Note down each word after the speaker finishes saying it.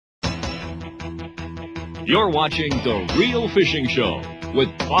You're watching The Real Fishing Show with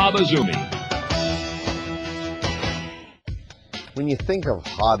Bob Azumi. When you think of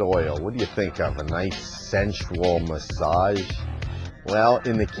hot oil, what do you think of? A nice sensual massage? Well,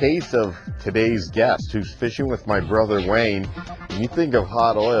 in the case of today's guest, who's fishing with my brother Wayne, when you think of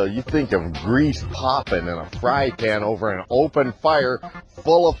hot oil, you think of grease popping in a fry pan over an open fire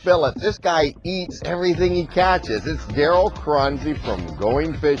full of fillet. This guy eats everything he catches. It's Daryl Cronzy from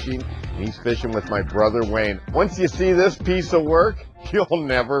Going Fishing. He's fishing with my brother Wayne. Once you see this piece of work, you'll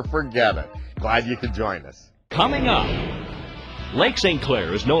never forget it. Glad you could join us. Coming up, Lake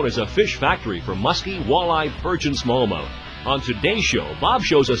St.Clair is known as a fish factory for muskie, walleye, perch, and smallmouth. On today's show, Bob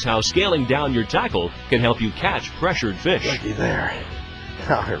shows us how scaling down your tackle can help you catch pressured fish. Looky there.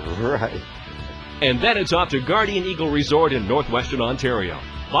 All right. And then it's off to Guardian Eagle Resort in northwestern Ontario.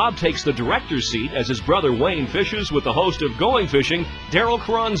 Bob takes the director's seat as his brother Wayne fishes with the host of Going Fishing, Daryl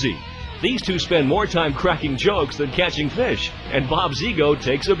Cronzy. These two spend more time cracking jokes than catching fish, and Bob's ego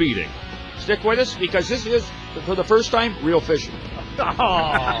takes a beating. Stick with us, because this is, for the first time, real fishing.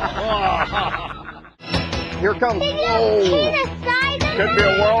 Here comes. Oh, Could be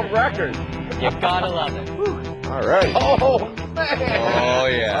a world record. You've got to love it. All right. Oh, man. Oh,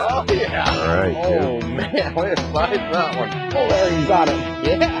 yeah. Oh, yeah. All right. Oh, man. Way to size that one. Oh, there, you got it.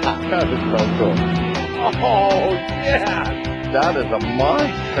 Yeah. That is so cool. Oh, yeah. That is a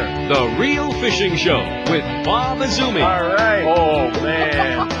monster. The Real Fishing Show with Bob Azumi. All right. Oh,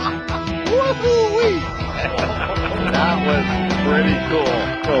 man. Woo-hoo-wee. That was pretty cool.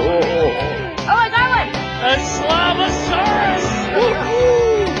 Oh, I got one! A Slavosaurus!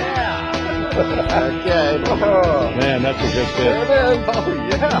 yeah. Okay. Oh. Man, that's a good There fish. it is. Oh,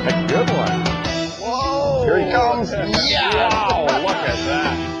 yeah. Good one. Whoa. Here he comes. Yeah. Wow, look at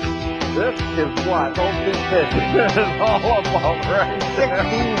that. This is what open fishing is all about, right?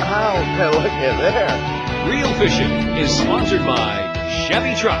 16 pounds. Look at there. Real Fishing is sponsored by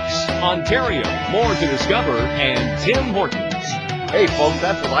Chevy Trucks, Ontario, More to Discover, and Tim Hortons. Hey, folks,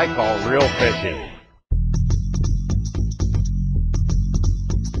 that's what I call real fishing.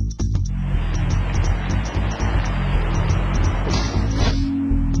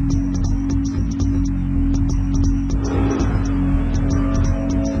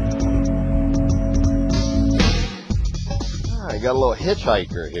 I got a little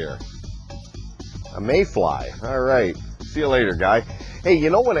hitchhiker here. A mayfly. All right. See you later, guy. Hey, you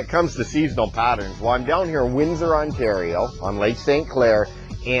know, when it comes to seasonal patterns, well, I'm down here in Windsor, Ontario, on Lake St.Clair,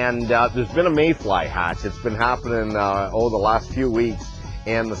 and there's been a mayfly hatch. It's been happening, the last few weeks,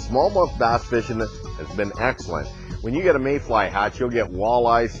 and the smallmouth bass fishing has been excellent. When you get a mayfly hatch, you'll get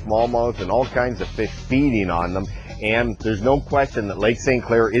walleye, smallmouth, and all kinds of fish feeding on them, and there's no question that Lake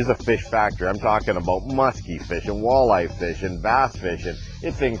St.Clair is a fish factory. I'm talking about muskie fishing, walleye fishing, bass fishing.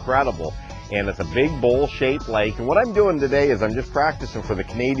 It's incredible. And it's a big bowl-shaped lake. And what I'm doing today is I'm just practicing for the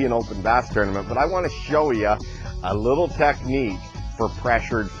Canadian Open Bass Tournament, but I want to show you a little technique for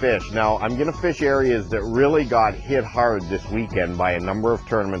pressured fish. Now, I'm going to fish areas that really got hit hard this weekend by a number of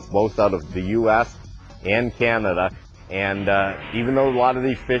tournaments, both out of the U.S. and Canada. And even though a lot of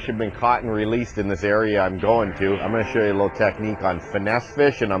these fish have been caught and released in this area I'm going to, I'm going to show you a little technique on finesse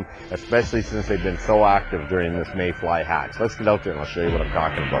fishing them, especially since they've been so active during this mayfly hatch. Let's get out there and I'll show you what I'm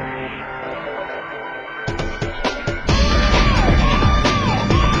talking about.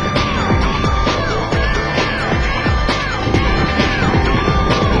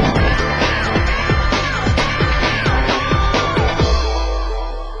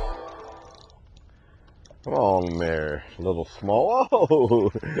 Come on there, little small,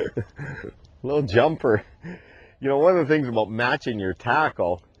 oh, little jumper. You know, one of the things about matching your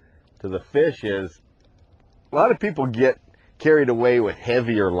tackle to the fish is a lot of people get carried away with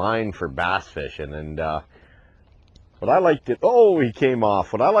heavier line for bass fishing. And what I like to, oh, he came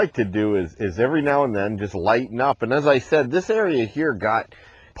off. What I like to do is every now and then just lighten up. And as I said, this area here got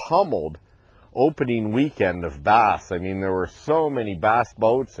pummeled opening weekend of bass. I mean, there were so many bass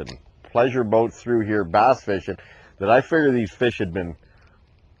boats and pleasure boats through here bass fishing that I figure these fish had been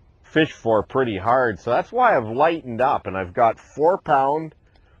fished for pretty hard. So that's why I've lightened up, and I've got 4-pound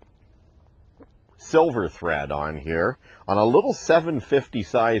silver thread on here on a little 750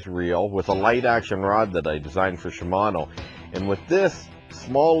 size reel with a light action rod that I designed for Shimano. And with this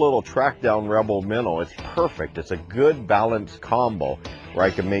small little track down Rebel minnow, it's perfect. It's a good balanced combo where I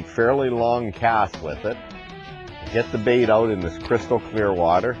can make fairly long casts with it, get the bait out in this crystal clear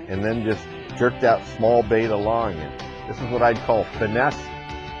water, and then just jerk that small bait along. And this is what I'd call finesse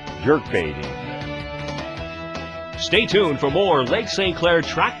jerk baiting. Stay tuned for more Lake St.Clair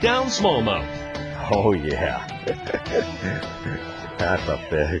track down smallmouth. Oh yeah. That's a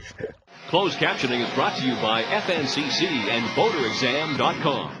fish. Closed captioning is brought to you by FNCC and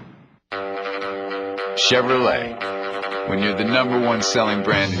VoterExam.com. Chevrolet. When you're the #1 selling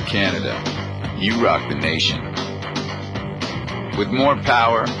brand in Canada, you rock the nation. With more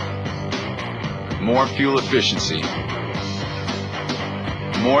power, more fuel efficiency,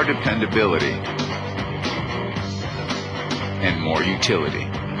 more dependability, and more utility.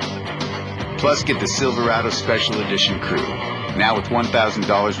 Plus, get the Silverado Special Edition Crew, now with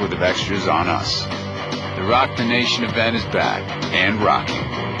 $1,000 worth of extras on us. The Rock the Nation event is back and rocking.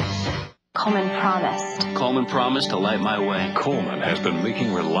 Coleman promised. Coleman promised to light my way. Coleman has been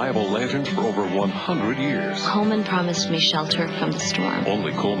making reliable lanterns for over 100 years. Coleman promised me shelter from the storm.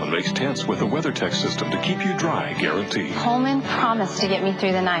 Only Coleman makes tents with a WeatherTech system to keep you dry, guaranteed. Coleman promised to get me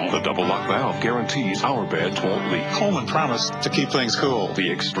through the night. The double lock valve guarantees our beds won't leak. Coleman promised to keep things cool.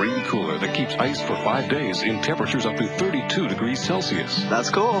 The extreme cooler that keeps ice for 5 days in temperatures up to 32 degrees Celsius.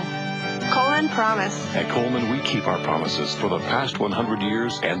 That's cool. Coleman promised. At Coleman, we keep our promises for the past 100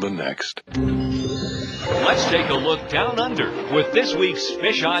 years and the next. Let's take a look down under with this week's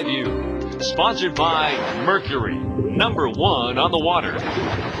Fish Eye View. Sponsored by Mercury, #1 on the water.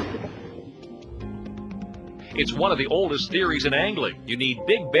 It's one of the oldest theories in angling. You need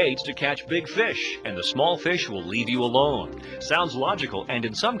big baits to catch big fish, and the small fish will leave you alone. Sounds logical, and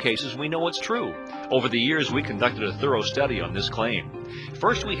in some cases we know it's true. Over the years, we conducted a thorough study on this claim.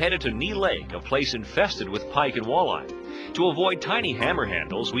 First, we headed to Knee Lake, a place infested with pike and walleye. To avoid tiny hammer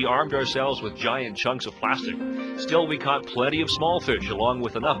handles, we armed ourselves with giant chunks of plastic. Still, we caught plenty of small fish, along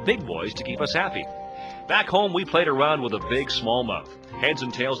with enough big boys to keep us happy. Back home, we played around with a big smallmouth. Heads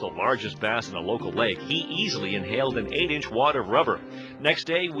and tails the largest bass in a local lake, he easily inhaled an 8-inch wad of rubber. Next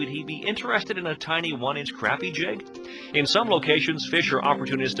day, would he be interested in a tiny 1-inch crappie jig? In some locations, fish are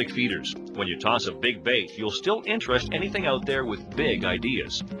opportunistic feeders. When you toss a big bait, you'll still interest anything out there with big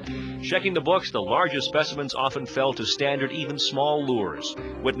ideas. Checking the books, the largest specimens often fell to standard, even small lures.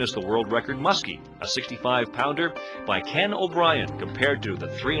 Witness the world record muskie, a 65-pounder by Ken O'Brien, compared to the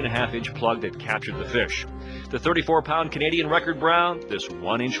 3.5-inch plug that captured the fish. The 34-pound Canadian record brown, this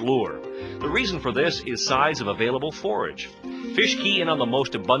 1-inch lure. The reason for this is size of available forage. Fish key in on the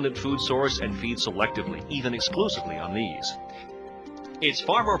most abundant food source and feed selectively, even exclusively on these. It's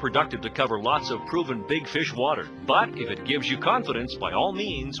far more productive to cover lots of proven big fish water, but if it gives you confidence, by all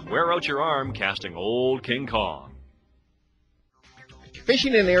means, wear out your arm casting old King Kong.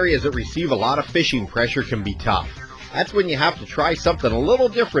 Fishing in areas that receive a lot of fishing pressure can be tough. That's when you have to try something a little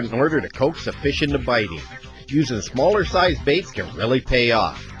different in order to coax a fish into biting. Using smaller sized baits can really pay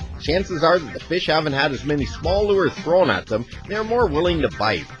off. Chances are that the fish haven't had as many small lures thrown at them, and they're more willing to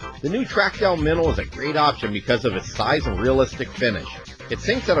bite. The new Trackdown Minnow is a great option because of its size and realistic finish. It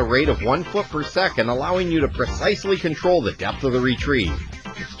sinks at a rate of 1 foot per second, allowing you to precisely control the depth of the retrieve.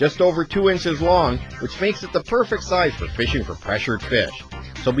 It's just over 2 inches long, which makes it the perfect size for fishing for pressured fish.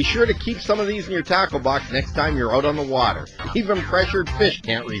 So be sure to keep some of these in your tackle box next time you're out on the water. Even pressured fish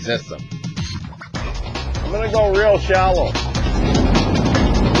can't resist them. I'm gonna go real shallow.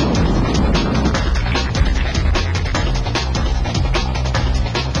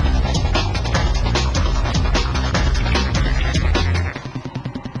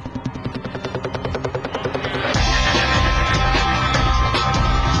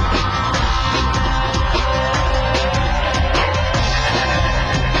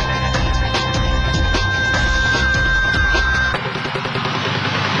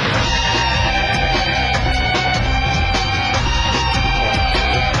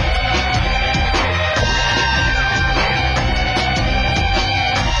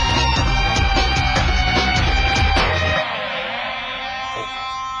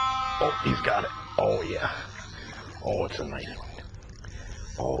 He's got it. Oh, yeah. Oh, it's a nice one.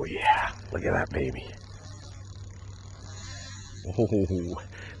 Oh, yeah. Look at that baby. Oh,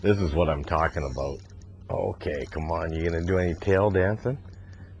 this is what I'm talking about. Okay, come on. You gonna do any tail dancing?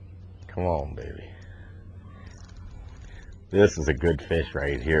 Come on, baby. This is a good fish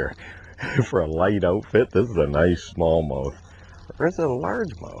right here. For a light outfit, this is a nice smallmouth. Or is it a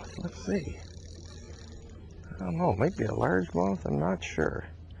largemouth? Let's see. I don't know. It might be a largemouth. I'm not sure.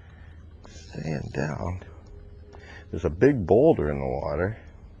 Staying down. There's a big boulder in the water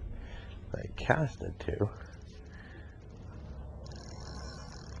that I cast it to.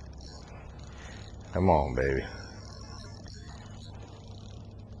 Come on, baby.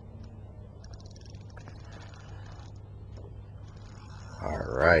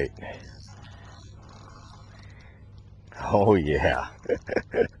 All right. Oh yeah.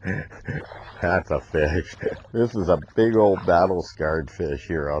 That's a fish. This is a big old battle-scarred fish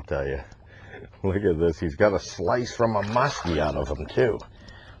here, I'll tell you. Look at this. He's got a slice from a muskie out of him, too.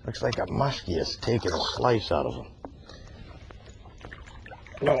 Looks like a muskie is taking a slice out of him.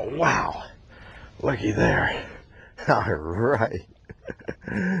 Oh, wow. Looky there. All right.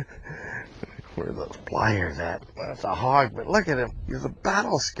 Where are those pliers at? That's a hog, but look at him. He's a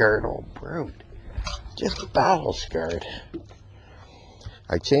battle-scarred old brute. Just battle-scarred.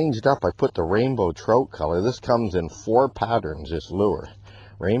 I changed up. I put the rainbow trout color. This comes in 4 patterns, this lure.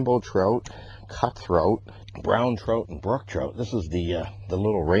 Rainbow trout, cutthroat, brown trout, and brook trout. This is the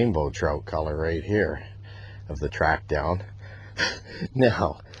little rainbow trout color right here of the track down.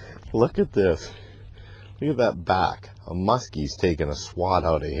 Now, look at this. Look at that back. A muskie's taking a swat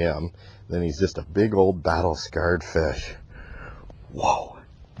out of him. Then he's just a big old battle-scarred fish. Whoa,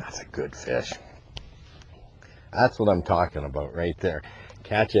 that's a good fish. That's what I'm talking about right there.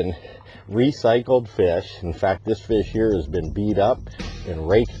 Catching recycled fish. In fact, this fish here has been beat up and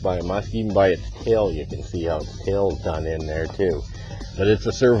raked by a muskie. Even by its tail, you can see how its tail's done in there too. But it's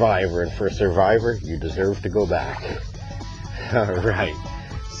a survivor, and for a survivor, you deserve to go back. All right,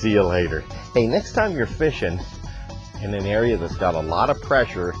 see you later. Hey, next time you're fishing in an area that's got a lot of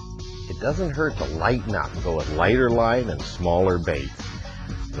pressure, it doesn't hurt to lighten up. Go with lighter line and smaller baits.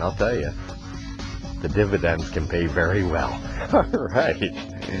 And I'll tell you, the dividends can pay very well. All right.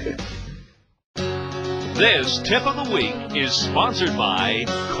 This tip of the week is sponsored by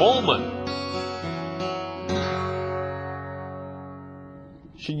Coleman.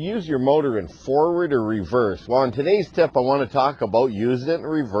 Should you use your motor in forward or reverse? Well, in today's tip, I want to talk about using it in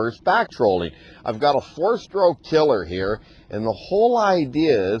reverse back trolling. I've got a 4-stroke tiller here, and the whole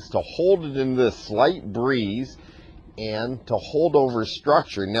idea is to hold it in this slight breeze and to hold over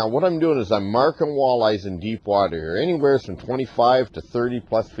structure. Now, what I'm doing is I'm marking walleyes in deep water here, anywhere from 25 to 30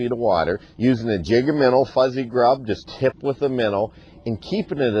 plus feet of water, using a jig and minnow fuzzy grub, just tip with a minnow, and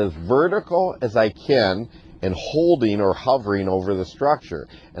keeping it as vertical as I can, and holding or hovering over the structure.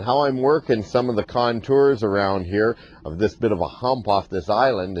 And how I'm working some of the contours around here of this bit of a hump off this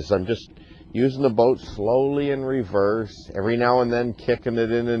island is I'm just using the boat slowly in reverse, every now and then kicking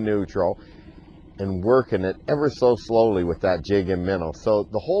it into neutral, and working it ever so slowly with that jig and minnow. So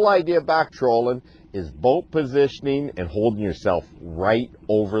the whole idea of back trolling is boat positioning and holding yourself right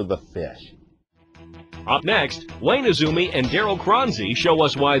over the fish. Up next, Wayne Izumi and Daryl Cronzy show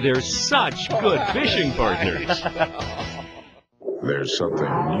us why they're such good fishing partners. There's something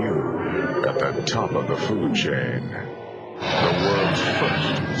new at the top of the food chain. The world's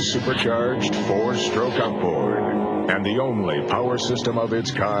first supercharged 4-stroke outboard, and the only power system of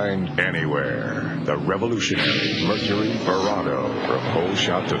its kind anywhere. The revolutionary Mercury Verado. From whole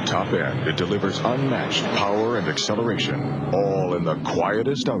shot to top end, it delivers unmatched power and acceleration, all in the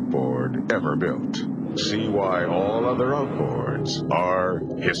quietest outboard ever built. See why all other outboards are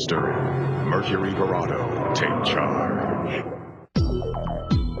history. Mercury Verado. Take charge.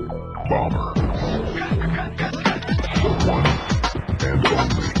 Bomber. The one and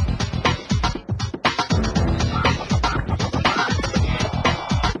only.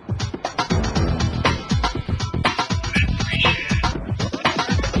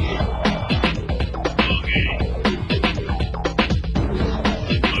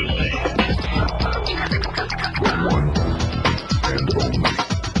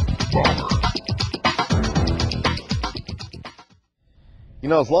 You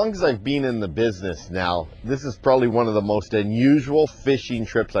know, as long as I've been in the business now, this is probably one of the most unusual fishing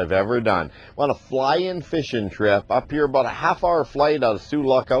trips I've ever done. On a fly-in fishing trip, up here about a half-hour flight out of Sioux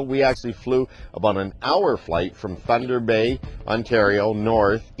Lookout, we actually flew about an hour flight from Thunder Bay, Ontario,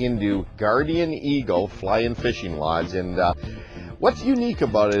 north into Guardian Eagle fly-in fishing lodge. And what's unique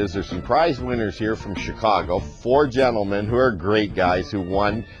about it is there's some prize winners here from Chicago, 4 gentlemen who are great guys who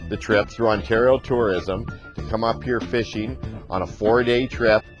won the trip through Ontario Tourism to come up here fishing on a 4-day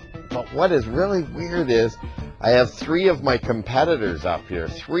trip. But what is really weird is I have 3 of my competitors up here.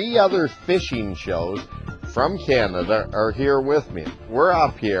 3 other fishing shows from Canada are here with me. We're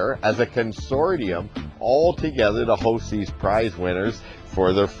up here as a consortium all together to host these prize winners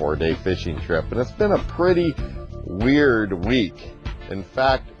for their 4-day fishing trip. And it's been a pretty weird week. In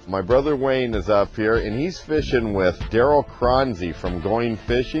fact, my brother Wayne is up here and he's fishing with Daryl Cronzy from Going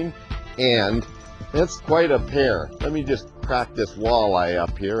Fishing, and it's quite a pair. Let me just crack this walleye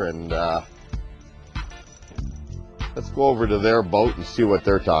up here and let's go over to their boat and see what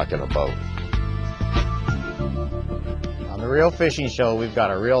they're talking about. On the Real Fishing Show, we've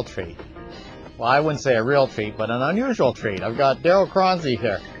got a real treat. Well, I wouldn't say a real treat, but an unusual treat. I've got Daryl Cronzy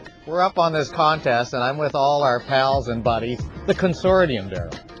here. We're up on this contest, and I'm with all our pals and buddies. The consortium,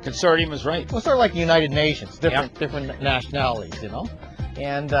 Daryl. Consortium is right. Well, sort of like the United Nations, different nationalities, you know.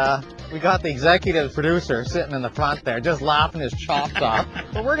 And we got the executive producer sitting in the front there, just laughing his chops off.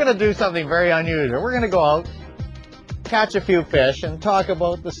 But we're going to do something very unusual. We're going to go out, catch a few fish, and talk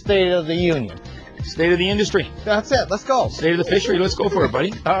about the state of the union. State of the industry. That's it. Let's go. State of the fishery. Let's go for it,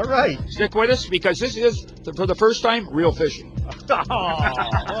 buddy. All right. Stick with us because this is, for the first time, real fishing.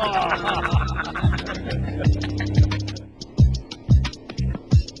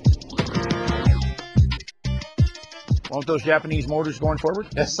 Want those Japanese motors going forward?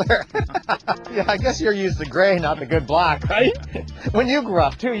 Yes, sir. Yeah, I guess you're used to gray, not the good black, right? When you grow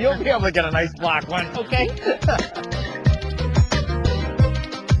up, too, you'll be able to get a nice black one, okay?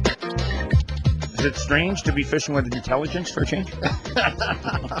 Is it strange to be fishing with intelligence for a change?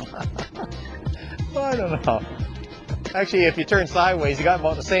 I don't know. Actually, if you turn sideways, you got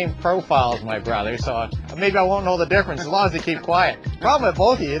about the same profile as my brother, so maybe I won't know the difference as long as they keep quiet. Problem with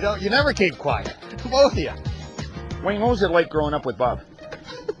both of you, you never keep quiet. Both of you. Wayne, what was it like growing up with Bob?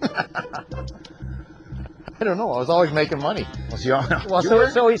 I don't know. I was always making money. Well,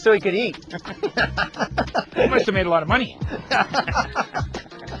 so he could eat. You must have made a lot of money.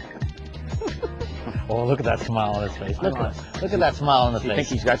 Oh, look at that smile on his face. Look at that smile on his face. You think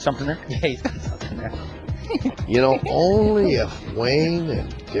he's got something there? Yeah, he's got something there. You know, only if Wayne and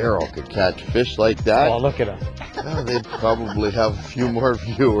Daryl could catch fish like that. Oh, look at him. Well, they'd probably have a few more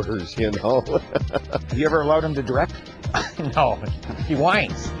viewers, you know. Have you ever allowed him to direct? No, he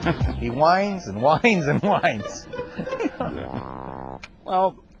whines. He whines and whines and whines.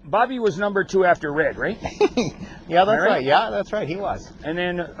 Well, Bobby was number 2 after Red, right? Yeah, that's right. Yeah, that's right. He was. And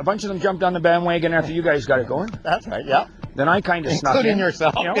then a bunch of them jumped on the bandwagon after you guys got it going. That's right. Yeah. Then I kind of snuck in. Including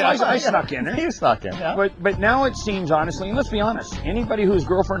yourself. You know, yeah. I snuck in there. You snuck in. Yeah. But now it seems, honestly, and let's be honest, anybody whose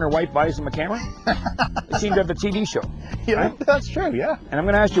girlfriend or wife buys them a camera, they seem to have a TV show. Yeah, right? That's true. Yeah. And I'm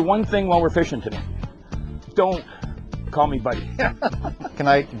going to ask you one thing while we're fishing today. Don't call me buddy. Can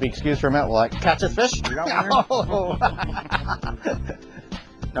I be excused for a minute while I catch a fish? You got one there?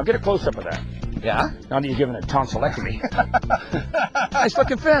 Now get a close-up of that. Yeah? Now that you're giving a tonsillectomy. Nice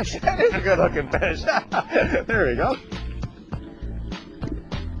looking fish. That is a good looking fish. There we go.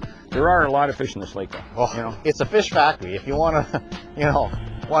 There are a lot of fish in this lake, though. Oh, you know, it's a fish factory. If you want to,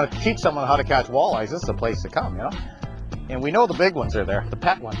 want to teach someone how to catch walleyes, this is the place to come, you know. And we know the big ones are there, the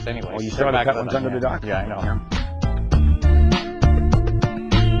pet ones, anyway. Oh, you saw the pet ones under the dock? Yeah, I know. Yeah.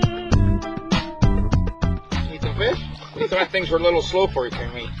 Need some fish? We thought things were a little slow for you,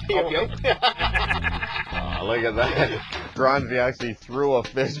 can we? Help you out? Oh, look at that. Gronzy actually threw a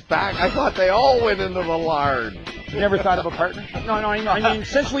fish back. I thought they all went into the lard. You never thought of a partner? No, I mean,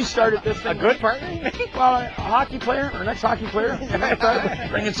 since we started this thing. A good partner? Well, a hockey player, or an ex-hockey player. You never thought of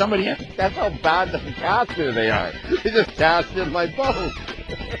bringing somebody in? That's how bad the caster they are. They just cast in my boat.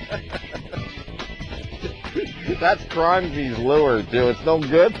 That's Cronzy's lure, too. It's no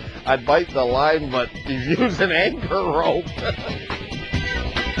good. I'd bite the line, but he's using anchor rope.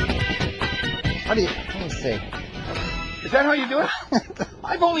 Let me see. Is that how you do it?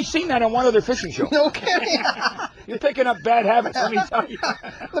 I've only seen that on one other fishing show. No kidding. You're picking up bad habits, let me tell you.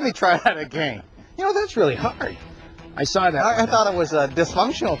 Let me try that again. You know, that's really hard. I saw that. I thought it was a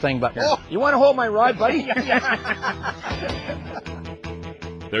dysfunctional thing, but... Oh, you want to hold my rod, buddy?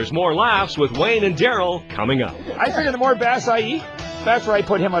 There's more laughs with Wayne and Daryl coming up. I figure the more bass I eat, that's where I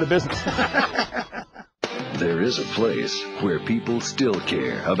put him out of business. There is a place where people still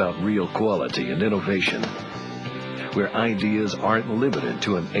care about real quality and innovation, where ideas aren't limited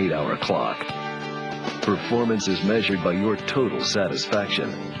to an 8-hour clock. Performance is measured by your total satisfaction,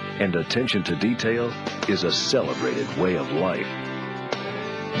 and attention to detail is a celebrated way of life.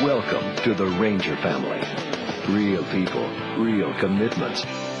 Welcome to the Ranger family. Real people, real commitments,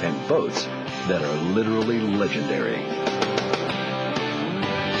 and boats that are literally legendary.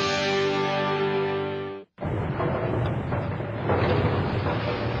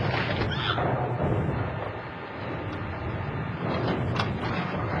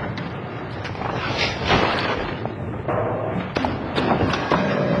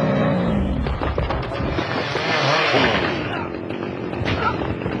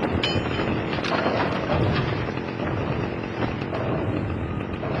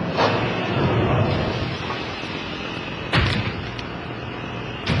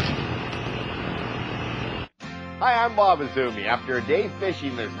 Hi, I'm Bob Azumi. After a day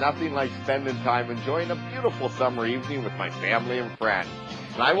fishing, there's nothing like spending time enjoying a beautiful summer evening with my family and friends.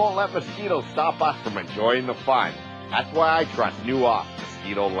 And I won't let mosquitoes stop us from enjoying the fun. That's why I trust new Off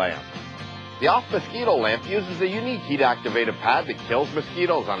Mosquito Lamp. The Off Mosquito Lamp uses a unique heat-activated pad that kills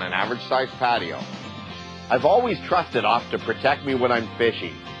mosquitoes on an average-sized patio. I've always trusted Off to protect me when I'm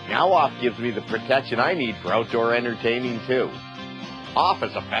fishing. Now Off gives me the protection I need for outdoor entertaining too.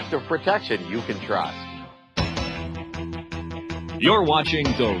 offers effective protection you can trust. You're watching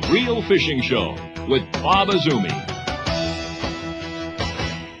The Real Fishing Show with Bob Azumi.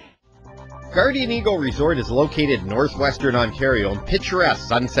 Guardian Eagle Resort is located in northwestern Ontario in picturesque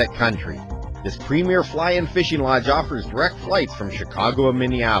Sunset Country. This premier fly-in fishing lodge offers direct flights from Chicago and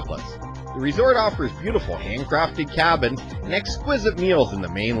Minneapolis. The resort offers beautiful handcrafted cabins and exquisite meals in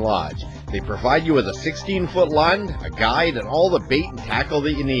the main lodge. They provide you with a 16-foot lund, a guide, and all the bait and tackle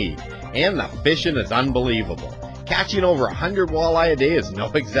that you need. And the fishing is unbelievable. Catching over 100 walleye a day is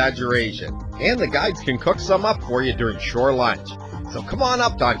no exaggeration. And the guides can cook some up for you during shore lunch. So come on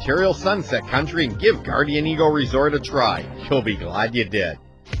up to Ontario Sunset Country and give Guardian Eagle Resort a try. You'll be glad you did.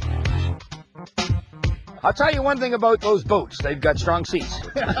 I'll tell you one thing about those boats. They've got strong seats.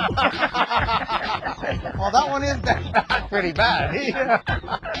 Well, that one is pretty bad.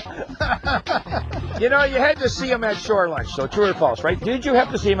 You know, you had to see him at shore lunch, so true or false, right? Did you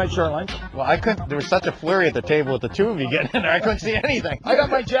have to see him at shore lunch? Well, I couldn't. There was such a flurry at the table with the two of you getting in there. I couldn't see anything. I got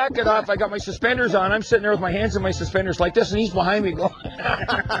my jacket off. I got my suspenders on. I'm sitting there with my hands in my suspenders like this, and he's behind me going.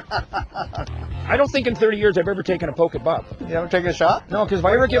 I don't think in 30 years I've ever taken a poke at Bob. You ever taken a shot? No, because if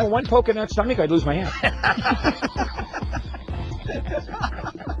I ever give him one poke in that stomach, I'd lose my hand.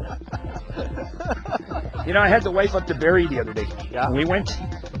 You know, I had the wife up to Barrie the other day. Yeah. And we went,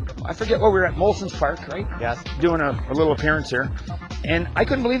 I forget what we were at, Molson's Park, right? Yes. Doing a little appearance here. And I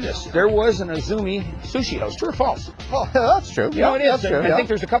couldn't believe this. There was an Azumi sushi house. True or false? Well, that's true. You know, it is. That's true, I think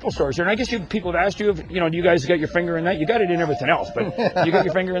there's a couple stores here. And I guess people have asked you, if, you know, do you guys got your finger in that? You got it in everything else, but you got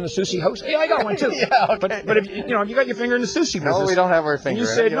your finger in the sushi house? Yeah, I got one too. Yeah, okay. But if you know, you got your finger in the sushi business. No, we don't have our finger and you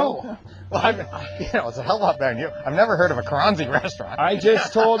in said it, no. Know? Well, it's a hell lot better than you. I've never heard of a Karanzi restaurant. I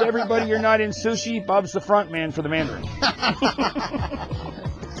just told everybody you're not in sushi. Bob's the front man for the Mandarin.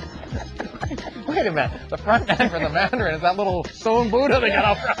 Wait a minute. The front man for the Mandarin is that little stone Buddha they got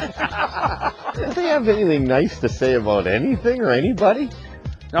out front. Do they have anything nice to say about anything or anybody?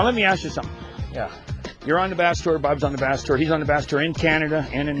 Now, let me ask you something. Yeah. You're on the bass tour. Bob's on the bass tour. He's on the bass tour in Canada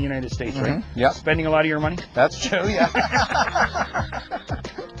and in the United States, right? Yeah. Spending a lot of your money? That's true, yeah.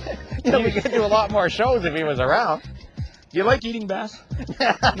 You know, we could do a lot more shows if he was around. Do you like eating bass?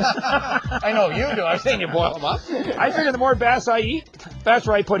 I know you do. I've seen you boil them up. I figure the more bass I eat, that's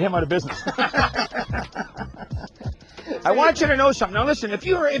where I put him out of business. I want you to know something. Now listen, if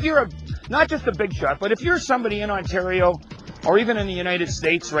you're a not just a big shot, but if you're somebody in Ontario or even in the United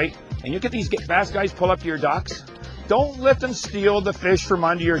States, right, and you get these bass guys pull up to your docks, don't let them steal the fish from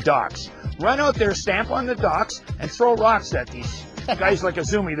under your docks. Run out there, stamp on the docks, and throw rocks at these guys like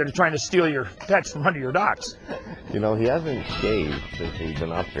Azumi that are trying to steal your pets from under your docks. You know, he hasn't shaved since he's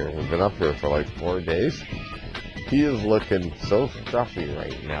been up here. He's been up here for like 4 days. He is looking so stuffy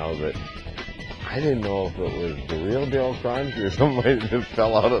right now that I didn't know if it was the real Dale Cronje or somebody that just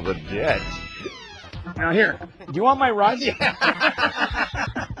fell out of the ditch. Now here, do you want my rod?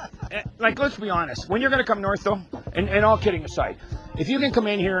 Like, let's be honest. When you're going to come north, though, and all kidding aside, if you can come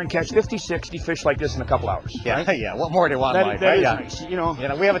in here and catch 50, 60 fish like this in a couple hours, yeah, right? Yeah. What more do you want? That is nice. You know,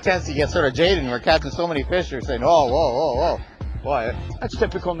 we have a tendency to get sort of jaded, and we're catching so many fish. You're saying, "Oh, whoa." Boy, that's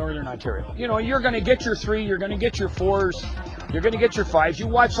typical Northern Ontario. You know, you're going to get your 3, you're going to get your 4s, you're going to get your 5s. You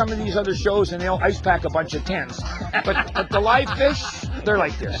watch some of these other shows, and they'll ice pack a bunch of 10s. But the live fish, they're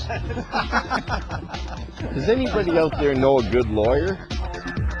like this. Does anybody out there know a good lawyer?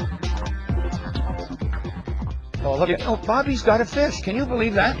 Oh, look at Bobby's got a fish. Can you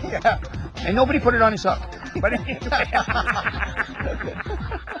believe that? Yeah. And nobody put it on his hook. But anyway.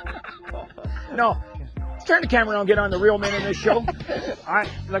 No. Turn the camera around, get on the real man in this show. I've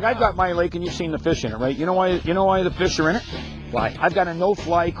got my lake and you've seen the fish in it, right? You know why the fish are in it? Why? I've got a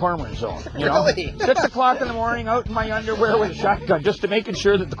no-fly cormorant zone. You know? Really? 6 o'clock in the morning, out in my underwear with a shotgun, just to making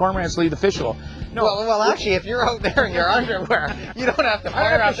sure that the cormorants leave the fish alone. No. Well, actually, if you're out there in your underwear, you don't have to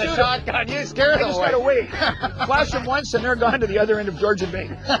fire out the shotgun. You scare them away. I just gotta wait. Flash them once, and they're gone to the other end of Georgian Bay.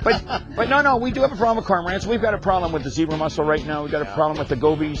 But no, we do have a problem with cormorants. We've got a problem with the zebra mussel right now. We've got a problem with the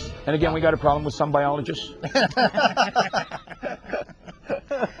gobies, and again, we got a problem with some biologists.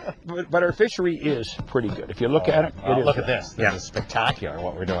 But our fishery is pretty good. If you look at it, it is. Look at this. This is spectacular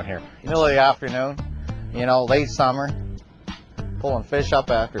what we're doing here. Middle of the afternoon, late summer, pulling fish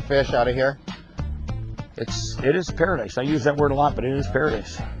up after fish out of here. It is paradise. I use that word a lot, but it is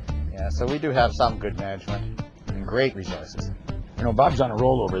paradise. Yeah, so we do have some good management and great resources. You know, Bob's on a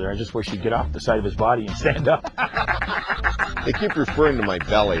roll over there. I just wish he'd get off the side of his body and stand up. They keep referring to my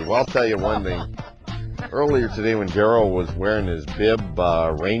belly. Well, I'll tell you one thing. Earlier today when Daryl was wearing his bib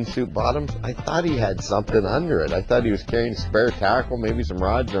rain suit bottoms, I thought he had something under it. I thought he was carrying spare tackle, maybe some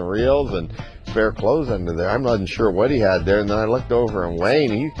rods and reels and spare clothes under there. I'm not sure what he had there. And then I looked over and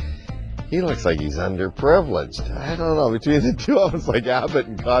Wayne, he looks like he's underprivileged. I don't know, between the two of us, like Abbott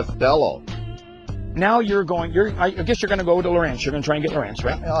and Costello. Now I guess you're going to go to Lawrence. You're going to try and get Lawrence,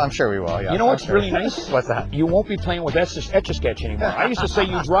 right? Oh, I'm sure we will, yeah. You know what's really nice? What's that? You won't be playing with Etch-a-Sketch anymore. I used to say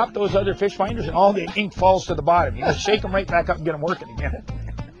you drop those other fish finders and all the ink falls to the bottom. You just shake them right back up and get them working again.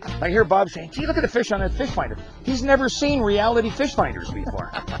 I hear Bob saying, gee, look at the fish on that fish finder. He's never seen reality fish finders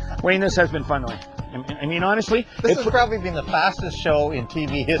before. Wayne, this has been fun, Wayne. I mean, honestly... This has probably been the fastest show in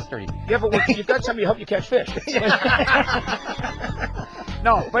TV history. Yeah, but you've got somebody to help you catch fish.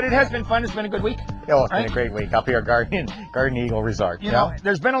 No, but it has been fun. It's been a good week. Oh, it's been a great week up here at Garden Eagle Resort. You know,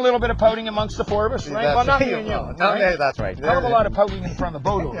 there's been a little bit of pouting amongst the four of us, right? Well, not me and you. No, that's right. Hell of a lot of pouting in front of the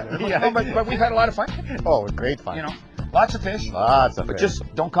boat over there. Yeah. But we've had a lot of fun. Oh, great fun. You know, lots of fish. Lots of fish. But just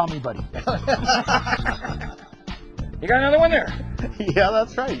don't call me buddy. You got another one there? Yeah,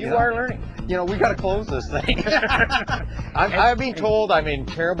 that's right. You are learning. You know, we got to close this thing. I've been told I'm in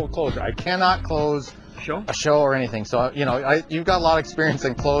terrible closure. I cannot close a show or anything. So, you know, you've got a lot of experience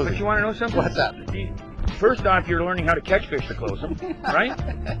in closing. But you want to know something? What's that? First off, you're learning how to catch fish to close them, right?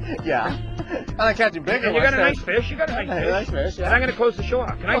 Yeah. And I'm catching bigger ones. You got a nice fish. You got a nice fish. Yeah. And I'm going to close the show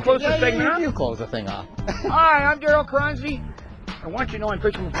off. Can I close the segment off? You close the thing off. Hi, I'm Daryl Cronzy. I want you to know I'm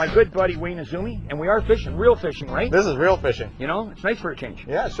fishing with my good buddy Wayne Izumi, and we are fishing, real fishing, right? This is real fishing. You know, it's nice for a change.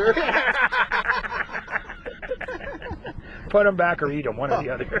 Yeah, sure. Put them back or eat them, one or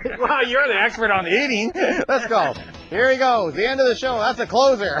the other. Wow, you're the expert on the eating. Let's go. Here he goes. The end of the show. That's the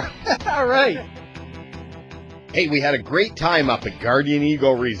closer. All right. Hey, we had a great time up at Guardian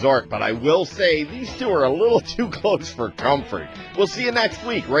Eagle Resort, but I will say these two are a little too close for comfort. We'll see you next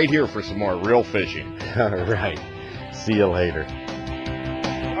week right here for some more real fishing. All right. See you later.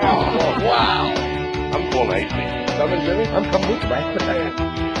 Oh, wow. I'm full 8 Coming, Jimmy? I'm coming back.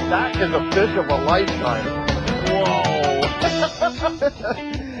 That is a fish of a lifetime. Whoa.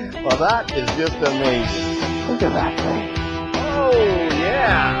 Well, that is just amazing. Look at that thing. Oh,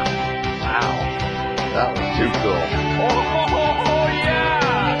 yeah. Wow. That was too cool.